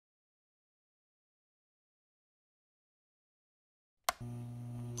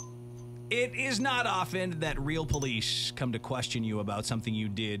It is not often that real police come to question you about something you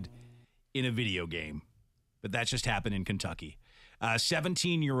did in a video game, but that just happened in Kentucky. A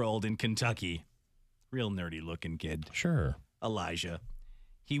 17-year-old in Kentucky, real nerdy-looking kid. Sure. Elijah.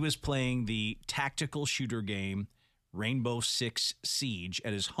 He was playing the tactical shooter game Rainbow Six Siege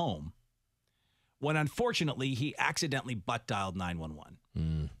at his home when, unfortunately, he accidentally butt-dialed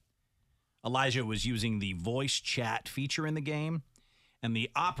 911. Elijah was using the voice chat feature in the game, and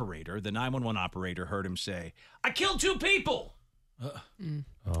the operator, the 911 operator, heard him say, "I killed 2 people."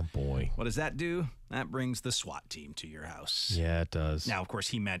 Oh, boy. What does that do? That brings the SWAT team to your house. Yeah, it does. Now, of course,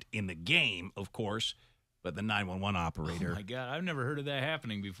 he meant in the game, of course, but the 911 operator Oh, my God. I've never heard of that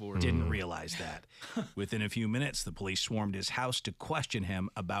happening before. didn't realize that. Within a few minutes, the police swarmed his house to question him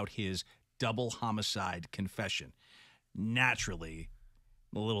about his double homicide confession. Naturally,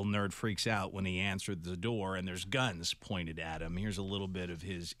 the little nerd freaks out when he answered the door and there's guns pointed at him. Here's a little bit of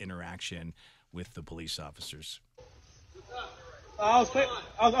his interaction with the police officers. I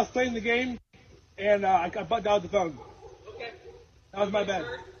was playing the game, and I butt dialed the phone. Okay. That was my bad.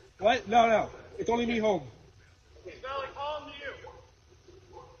 What? No. It's only me home. It's Valley calling to you.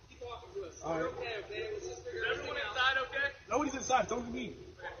 Keep talking to us. All right. Okay. Let's just figure everyone inside, okay? Nobody's inside. It's only me.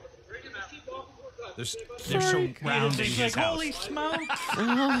 Bring him out. Keep walking towards us. They're surrounding his house. Holy smokes.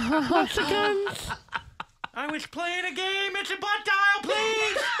 What's the guns? I was playing a game. It's a butt dial,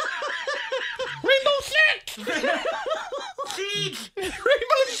 please. Rainbow Six! Siege.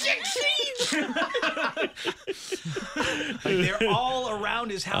 Rainbow Six Siege! Like they're all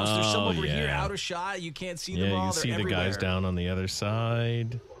around his house. There's some Oh, over here yeah. out of shot. You can't see Yeah, them you all. can They're see the everywhere. guys down on the other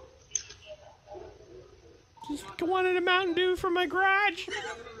side. Just wanted a Mountain Dew from my garage.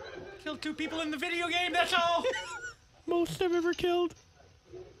 Killed 2 people in the video game, that's all. Most I've ever killed.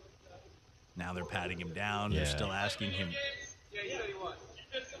 Now they're patting him down. Yeah. They're still asking him. Yeah, he said he was. You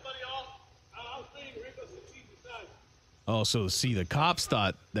pissed somebody off? I was playing Rainbow Six Siege inside. Oh, so see, the cops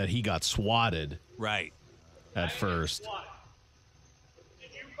thought that he got swatted Right. at first. Why?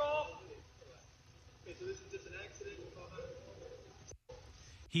 Did you call? Okay, so this is just an accident.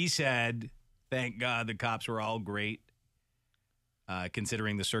 He said, thank God the cops were all great.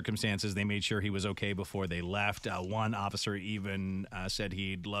 Considering the circumstances, they made sure he was okay before they left. One officer even said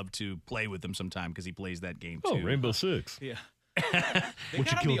he'd love to play with him sometime because he plays that game too. Oh, Rainbow Six. Yeah. They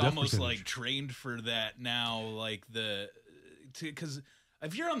gotta be almost like trained for that now, like because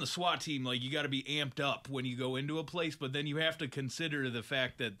if you're on the SWAT team, like you got to be amped up when you go into a place, but then you have to consider the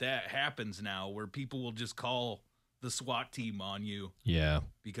fact that happens now, where people will just call the SWAT team on you Yeah.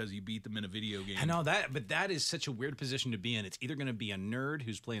 because you beat them in a video game. I know that, but that is such a weird position to be in. It's either going to be a nerd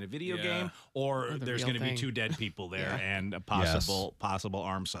who's playing a video game, or the there's real going to be thing. 2 dead people there Yeah. and a possible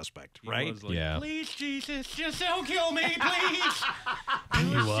armed suspect, He right? was like, Yeah. Please, Jesus, just don't kill me, please.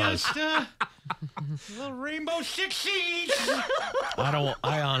 He was. Just a little Rainbow Six Siege. I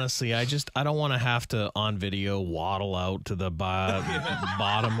don't want to have to on video waddle out to the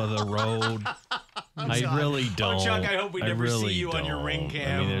bottom of the road. I really don't. Oh, Chuck, I hope we never see really you on your ring don't.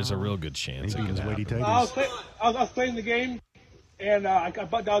 cam. I mean, there's a real good chance it could happen. I was playing the game, and I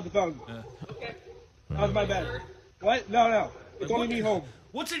butt dialed the phone. Okay. That was my bad. What? No. It's only me home.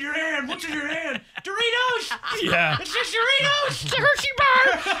 What's in your hand? What's in your hand? Doritos! Yeah. It's just Doritos! The Hershey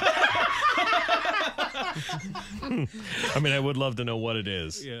bar! I mean, I would love to know what it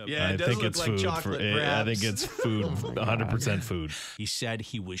is. Yeah. Yeah, I it does think look it's like food. chocolate, I perhaps. think it's food. 100% food. He said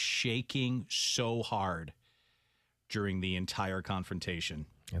he was shaking so hard during the entire confrontation.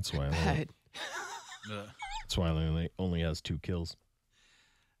 That's why. Bet. That's why he only has 2 kills.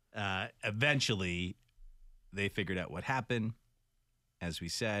 Eventually, they figured out what happened, as we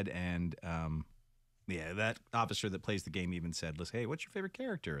said, and that officer that plays the game even said, "Listen, hey, what's your favorite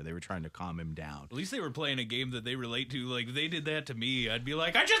character?" They were trying to calm him down. At least they were playing a game that they relate to. Like, if they did that to me, I'd be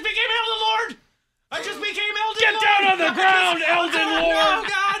like, I just became Elden Lord! I just became Elden Lord! Get down on the ground, Elden Lord! Oh,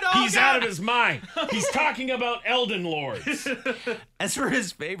 God! Oh, He's God. out of his mind. He's talking about Elden Lords. As for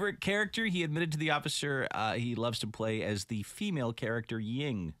his favorite character, he admitted to the officer he loves to play as the female character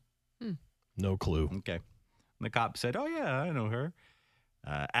Ying. No clue. Okay. And the cop said, "Oh, yeah, I know her."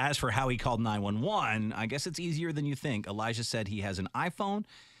 As for how he called 911, I guess it's easier than you think. Elijah said he has an iPhone,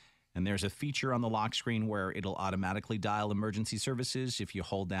 and there's a feature on the lock screen where it'll automatically dial emergency services if you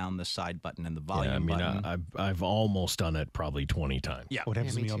hold down the side button and the volume button. I've almost done it probably 20 times. Yeah. What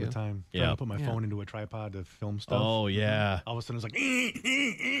happens Yeah, to me me all the too. time? Yeah. Trying to put my phone into a tripod to film stuff. Oh, yeah. All of a sudden it's like,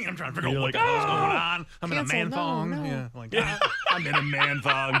 I'm trying to figure You're out what like, the hell's going on. I'm in a Cancel, man no, thong. no. Yeah, like, I'm in a man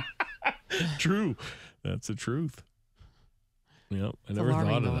thong. True. That's the truth. Yep. I It's never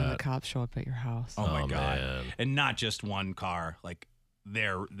alarming thought though of when the that. cops show up at your house. Oh, my God. Man. And not just one car, like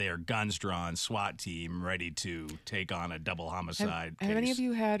their guns drawn SWAT team ready to take on a double homicide case. Have any of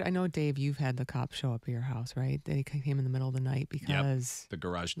you had? I know, Dave, you've had the cops show up at your house, right? They came in the middle of the night because the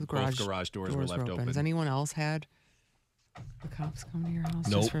garage both garage doors were left open. Has anyone else had the cops come to your house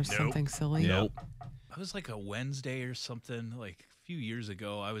Nope. just for something silly? Nope. I was like a Wednesday or something, like a few years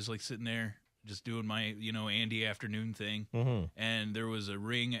ago. I was like sitting there just doing my, Andy afternoon thing, and there was a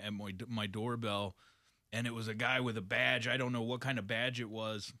ring at my doorbell, and it was a guy with a badge. I don't know what kind of badge it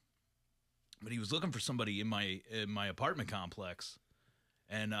was, but he was looking for somebody in my apartment complex.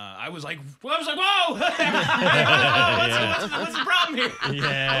 And I was like, whoa! What's the problem here?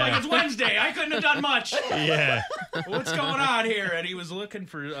 Yeah. I'm like, it's Wednesday. I couldn't have done much. Yeah. What's going on here? And he was looking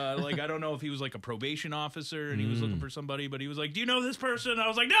for, I don't know if he was like a probation officer, and he was looking for somebody, but he was like, do you know this person? I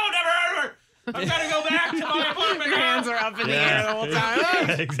was like, no, never heard of her. I've got to go back to my apartment. Your hands are up in the air the whole time.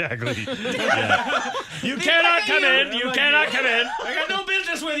 Exactly. Yeah. You cannot come in. You cannot come in. I got no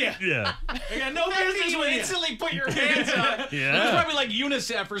business with you. Yeah. I got no business You with you. instantly put your hands up. Yeah. It was probably like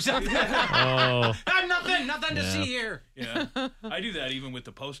UNICEF or something. Oh. I'm nothing to see here. Yeah, I do that even with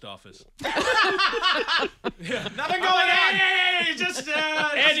the post office. Nothing going on. Hey, just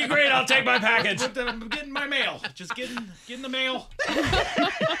Andy, great. I'll take my package. getting my mail. Just getting the mail.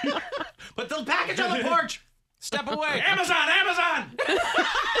 Put the package on the porch. Step away. Amazon.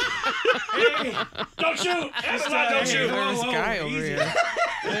 Hey, don't shoot. Amazon, don't shoot. There's this guy over easy. here.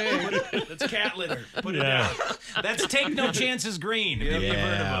 That's cat litter. Put it Yeah. down. That's Take No Chances Green. If you've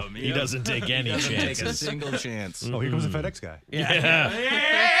heard of him. He doesn't take any Doesn't take a chances. single chance. Oh, here comes the FedEx guy. Yeah.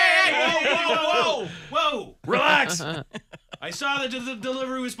 Hey, whoa. Relax. I saw that the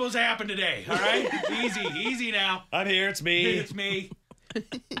delivery was supposed to happen today. All right, easy now. I'm here. It's me. It's me.